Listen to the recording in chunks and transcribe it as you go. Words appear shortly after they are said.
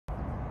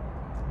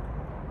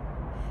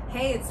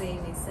Hey, it's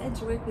Amy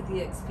Sedgwick with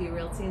eXp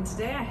Realty, and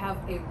today I have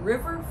a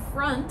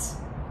riverfront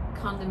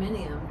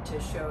condominium to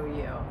show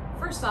you.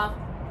 First off,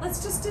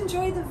 let's just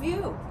enjoy the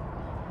view.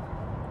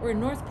 We're in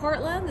North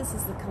Portland. This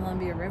is the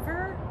Columbia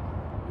River.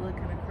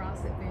 Looking across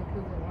at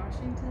Vancouver,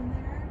 Washington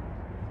there.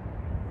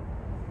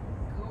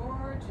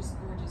 Gorgeous,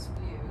 gorgeous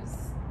views.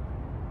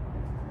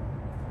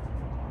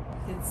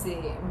 You can see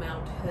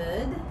Mount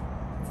Hood.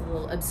 It's a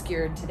little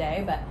obscured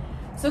today, but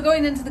so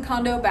going into the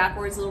condo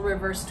backwards, a little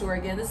reverse tour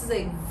again. This is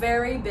a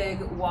very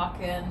big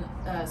walk-in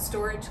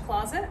storage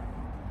closet.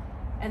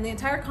 And the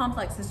entire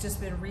complex has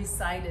just been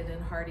re-sided in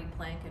hardy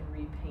plank and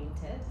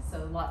repainted.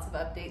 So lots of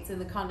updates in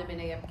the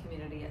condominium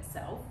community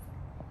itself.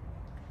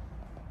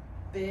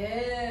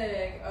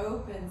 Big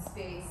open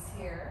space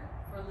here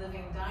for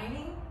living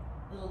dining.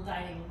 Little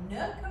dining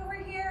nook over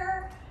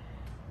here.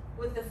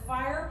 With the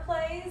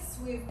fireplace,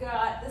 we've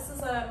got, this is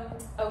a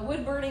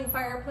wood burning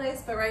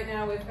fireplace, but right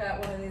now we've got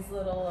one of these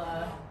little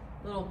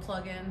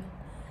plug-in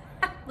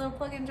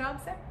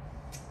jobs there.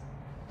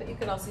 But you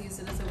could also use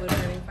it as a wood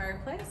burning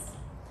fireplace.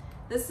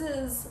 This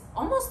is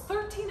almost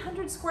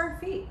 1,300 square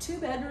feet, 2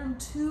 bedroom,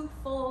 2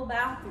 full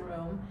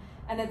bathroom,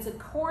 and it's a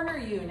corner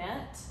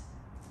unit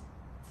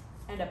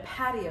and a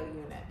patio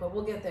unit, but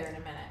we'll get there in a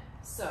minute.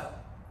 So,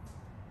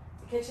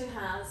 the kitchen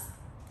has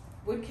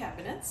wood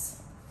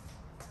cabinets,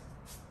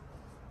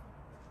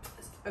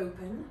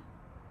 open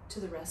to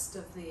the rest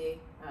of the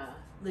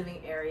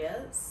living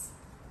areas.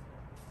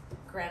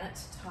 Granite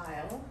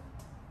tile.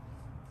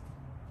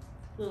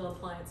 Little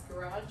appliance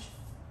garage.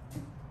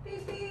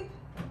 Beep beep.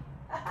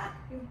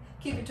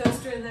 Keep your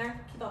toaster in there.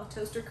 Keep all the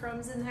toaster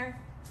crumbs in there.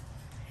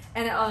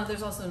 And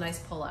there's also nice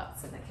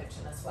pull-outs in the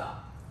kitchen as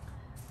well.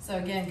 So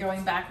again,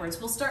 going backwards,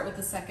 we'll start with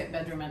the second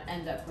bedroom and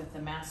end up with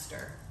the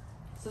master.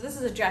 So this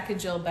is a Jack and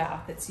Jill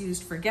bath. It's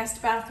used for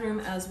guest bathroom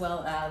as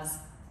well as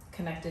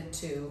connected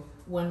to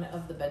one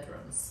of the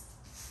bedrooms.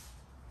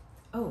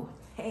 Oh,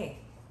 hey.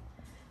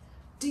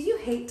 Do you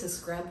hate to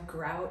scrub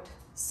grout?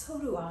 So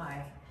do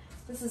I.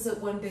 This is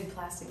one big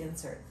plastic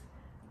insert.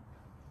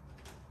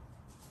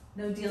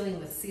 No dealing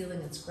with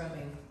sealing and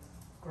scrubbing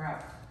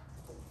grout.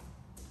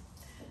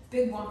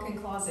 Big walk-in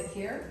closet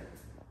here.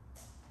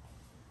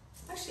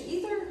 Actually,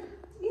 either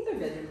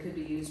bedroom could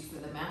be used for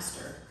the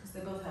master because they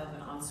both have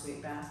an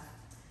ensuite bath.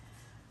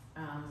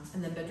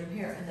 And then bedroom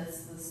here, and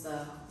this is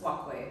the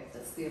walkway,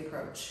 that's the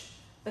approach.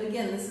 But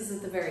again, this is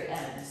at the very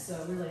end,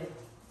 so really,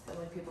 the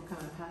only people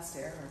coming past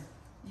there are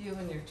you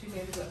and your 2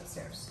 neighbors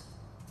upstairs.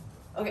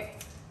 Okay,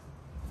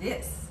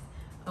 this.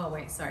 Oh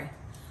wait, sorry.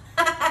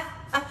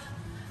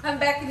 I'm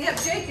backing you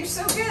up. Jake, you're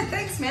so good,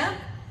 thanks man.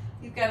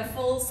 You've got a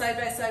full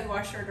side-by-side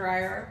washer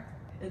dryer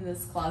in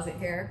this closet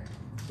here.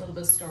 A little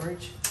bit of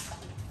storage.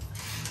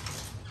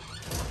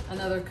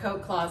 Another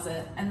coat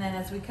closet, and then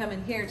as we come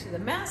in here to the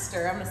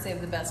master, I'm going to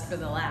save the best for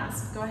the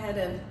last. Go ahead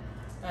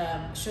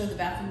and show the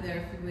bathroom there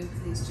if you would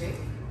please, Jake.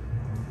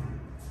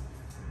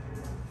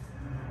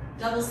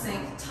 Double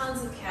sink,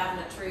 tons of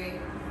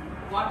cabinetry,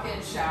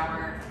 walk-in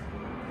shower.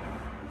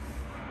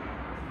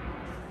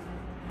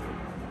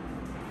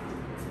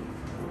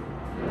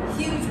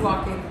 Huge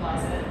walk-in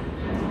closet.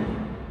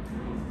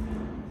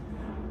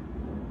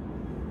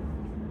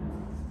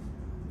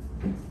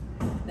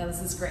 Now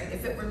this is great.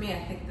 If it were me,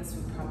 I think this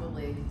would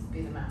probably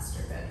be the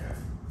master bedroom.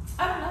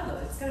 I don't know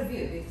though, it's got a view.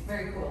 It'd be a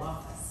very cool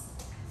office.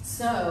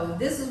 So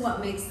this is what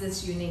makes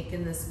this unique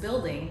in this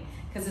building,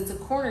 because it's a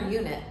corner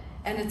unit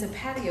and it's a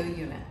patio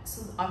unit.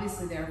 So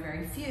obviously there are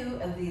very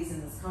few of these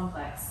in this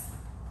complex.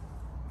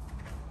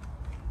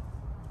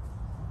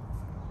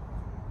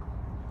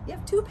 You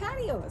have 2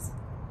 patios.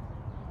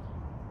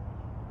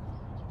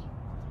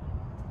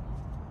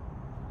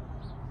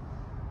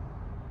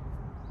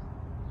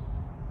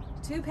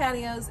 Two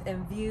patios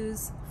and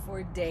views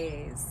for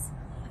days.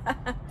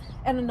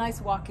 And a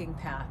nice walking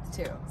path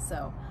too.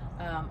 So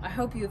I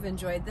hope you've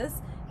enjoyed this.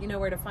 You know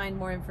where to find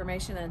more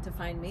information and to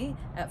find me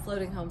at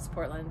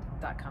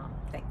floatinghomesportland.com.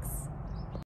 Thanks.